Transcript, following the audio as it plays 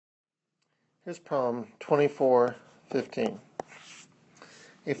Here's problem 2415.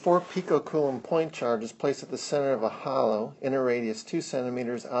 A 4 picocoulomb point charge is placed at the center of a hollow, inner radius 2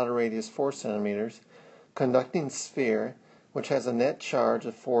 centimeters, outer radius 4 centimeters, conducting sphere which has a net charge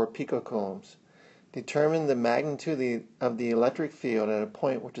of 4 picocoulombs. Determine the magnitude of the electric field at a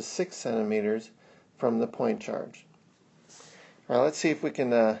point which is 6 centimeters from the point charge. All right, let's see if we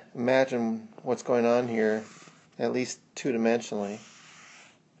can imagine what's going on here, at least two-dimensionally.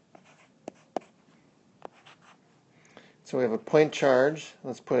 So we have a point charge,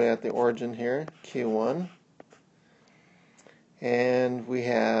 let's put it at the origin here, Q1, and we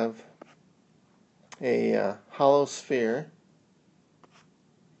have a hollow sphere,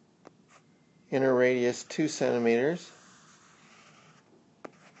 inner radius 2 centimeters,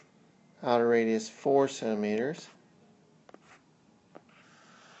 outer radius 4 centimeters,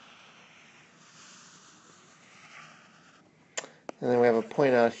 and then we have a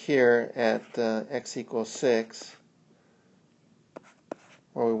point out here at x equals 6,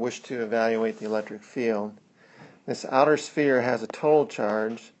 where we wish to evaluate the electric field. This outer sphere has a total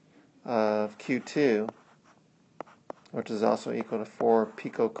charge of Q2, which is also equal to 4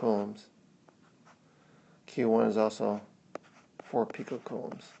 picocoulombs. Q1 is also 4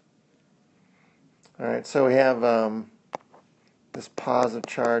 picocoulombs. Alright, so we have this positive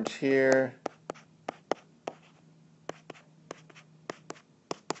charge here,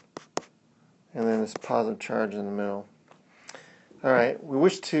 and then this positive charge in the middle. Alright, we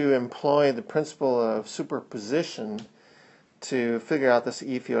wish to employ the principle of superposition to figure out this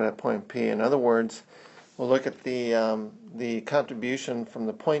E field at point P. In other words, we'll look at the contribution from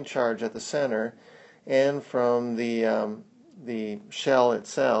the point charge at the center and from the shell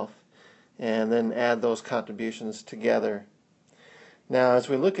itself, and then add those contributions together. Now, as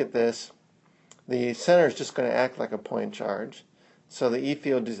we look at this, the center is just going to act like a point charge, so the E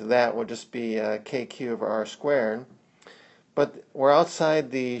field due to that will just be kq over r squared. But we're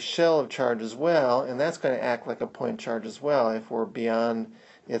outside the shell of charge as well, and that's going to act like a point charge as well if we're beyond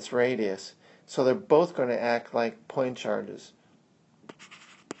its radius. So they're both going to act like point charges.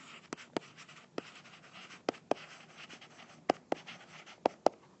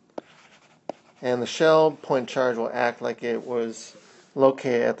 And the shell point charge will act like it was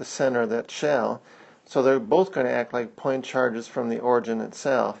located at the center of that shell. So they're both going to act like point charges from the origin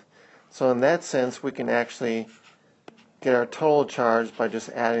itself. So in that sense, we can actually get our total charge by just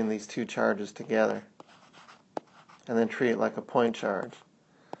adding these two charges together and then treat it like a point charge.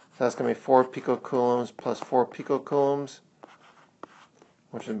 So that's going to be 4 picocoulombs plus 4 picocoulombs,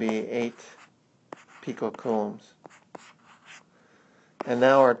 which would be 8 picocoulombs. And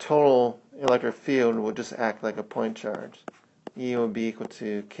now our total electric field will just act like a point charge. E will be equal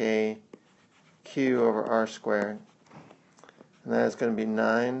to kq over r squared. And that is going to be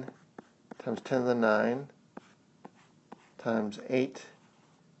 9 times 10 to the 9 times 8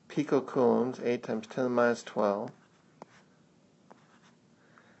 picocoulombs, 8 times 10 to the minus 12.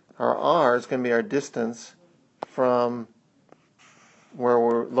 Our r is going to be our distance from where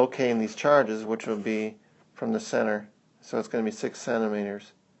we're locating these charges, which will be from the center. So it's going to be 6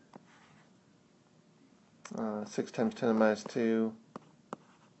 centimeters. 6 times 10 to the minus 2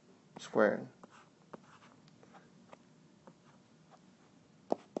 squared.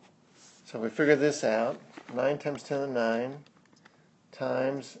 So if we figure this out, 9 times 10 to the 9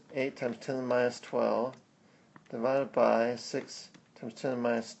 times 8 times 10 to the minus 12 divided by 6 times 10 to the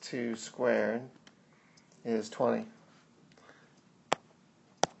minus 2 squared is 20.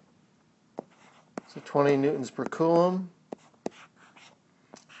 So 20 newtons per coulomb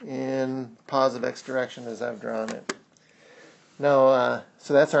in positive x direction as I've drawn it. Now,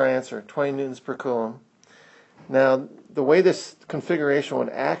 so that's our answer, 20 newtons per coulomb. Now, the way this configuration would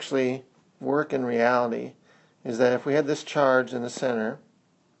actually work in reality is that if we had this charge in the center,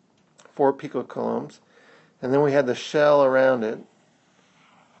 4 picocoulombs, and then we had the shell around it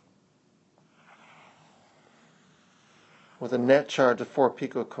with a net charge of 4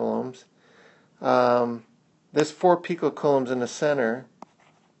 picocoulombs, this 4 picocoulombs in the center,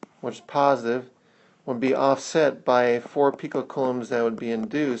 which is positive, would be offset by 4 picocoulombs that would be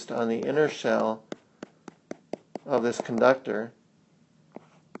induced on the inner shell of this conductor.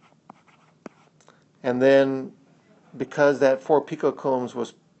 And then, because that 4 picocoulombs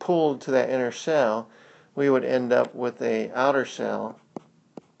was pulled to that inner shell, we would end up with an outer shell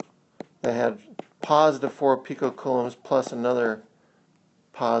that had positive 4 picocoulombs plus another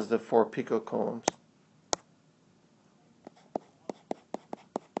positive 4 picocoulombs.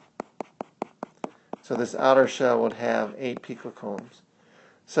 So this outer shell would have 8 picocoulombs.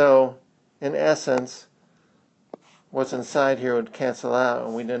 So, in essence, what's inside here would cancel out,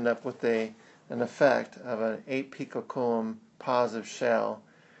 and we'd end up with a an effect of an 8 picocoulomb positive shell,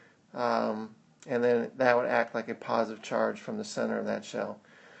 and then that would act like a positive charge from the center of that shell.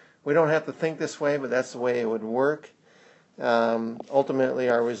 We don't have to think this way, but that's the way it would work. Ultimately,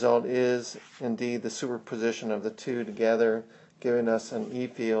 our result is indeed the superposition of the two together, giving us an E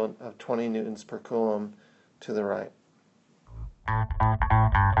field of 20 newtons per coulomb to the right.